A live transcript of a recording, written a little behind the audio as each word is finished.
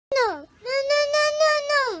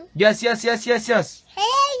Yes, yes, yes, yes, yes. Hey,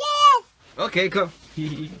 yes. Okay, come.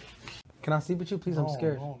 Can I sleep with you, please? I'm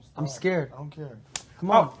scared. No, I'm scared. I don't care.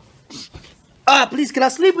 Come on. Ah, please, can I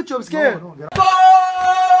sleep with you? I'm scared. No, get out.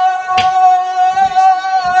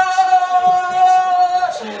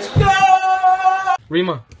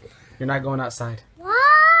 Rima, you're not going outside.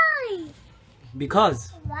 Why?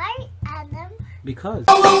 Because. Why, Adam? Because.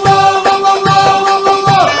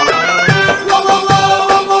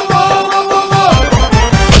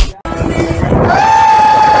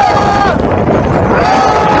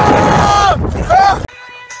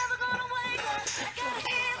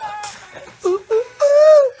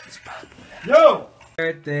 Yo!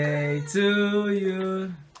 Birthday to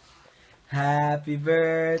you. Happy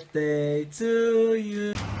birthday to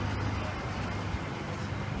you.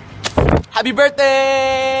 Happy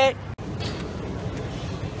birthday!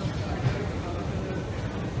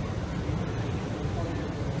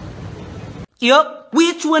 Yup,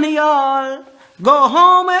 which one of y'all? Go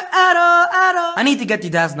home with Ada. I need to get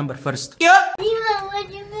your dad's number first. Yup. Would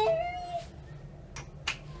you marry me?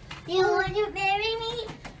 Would you marry me?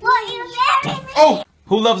 Would you marry me? Oh!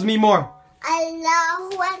 Who loves me more?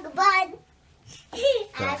 Allahu Akbar.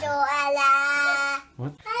 Ado Allah.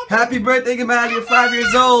 What? Happy birthday, Gamal. You're 5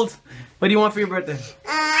 years old. What do you want for your birthday?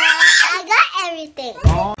 I got everything.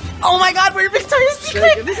 Oh my god, we're Victoria's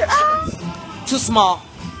Secret! Too small.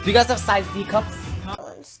 Do you guys have size D cups?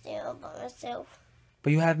 I'm still by myself.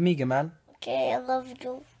 But you have me, Gamal. Okay, I love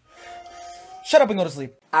you. Shut up and go to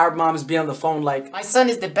sleep. Our moms be on the phone like, my son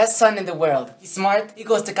is the best son in the world. He's smart, he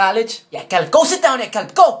goes to college. Yeah, Kelp, go sit down there,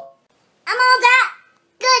 Kelp, go! I'm all that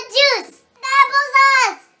good juice.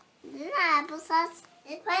 Applesauce. This is not applesauce.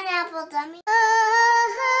 It's pineapple, dummy.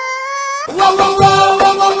 Whoa, whoa, whoa,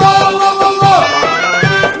 whoa, whoa, whoa, whoa, whoa, whoa, whoa, whoa.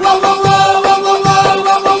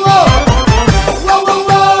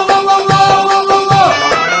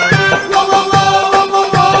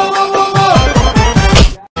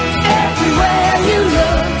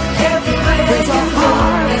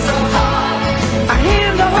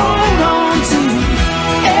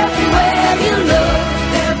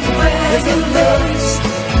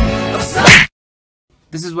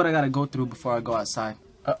 This is what I gotta go through before I go outside.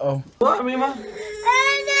 Uh-oh. What, Rima?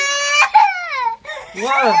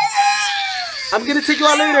 What? I'm gonna take you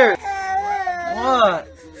out later. What?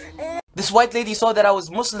 This white lady saw that I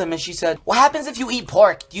was Muslim and she said, what happens if you eat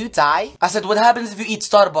pork? Do you die? I said, what happens if you eat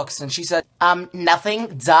Starbucks? And she said,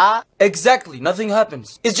 nothing, duh. Exactly, nothing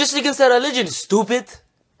happens. It's just against their religion, stupid.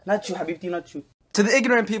 Not you, Habibti, not you. To the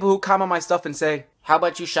ignorant people who comment my stuff and say, how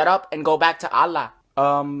about you shut up and go back to Allah?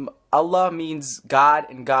 Allah means God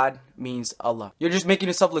and God means Allah. You're just making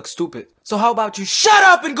yourself look stupid. So how about you shut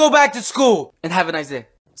up and go back to school and have a nice day.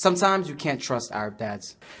 Sometimes you can't trust Arab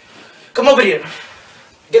dads. Come over here.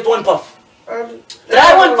 Get one puff.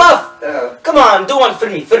 Try one puff. Come on, do one for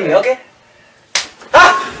me, okay?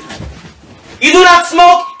 Ah! You do not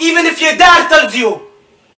smoke even if your dad tells you.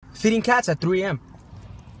 Feeding cats at 3 a.m.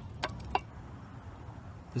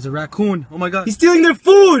 There's a raccoon. Oh my god. He's stealing their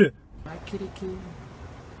food! My kitty.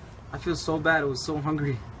 I feel so bad. I was so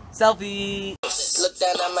hungry. Selfie! Look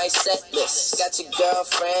down at my set list. Got your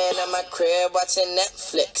girlfriend at my crib watching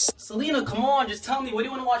Netflix. Selena, come on. Just tell me. What do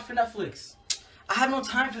you want to watch for Netflix? I have no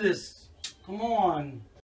time for this. Come on.